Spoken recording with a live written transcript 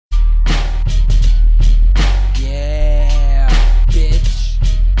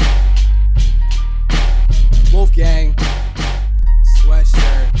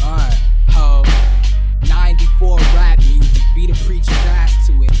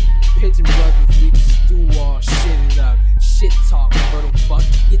pigeon brothers, we the stew all shitted up. Shit talk, fertile fuck,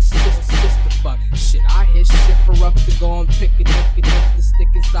 get your sister fuck. Shit, I hit shipper up to go and pick it up to stick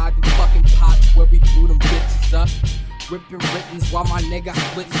inside the fucking pots where we blew them bitches up. Ripping writtens while my nigga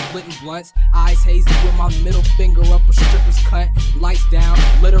splitting blunts. Eyes hazy with my middle finger up a stripper's cut. Lights down,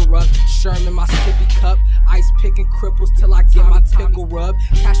 litter up, Sherman my sippy cup. Ice picking cripples till I get my pickle rub.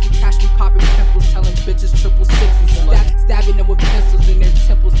 Cash me popping pimples, telling bitches triple sixes. Stabbing them with pencils in their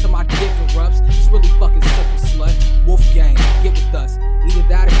temples till my dick erupts. It's really fucking simple, slut. Wolf gang, get with us. Either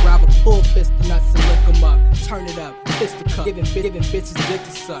that or grab a full fist of nuts and lick them up. Turn it up, fist the cup. Giving bitches dick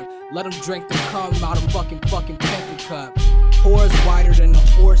to suck. Let them drink the cum out of fucking pimpin' cup. Whores wider than the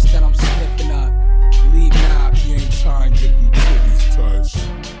horse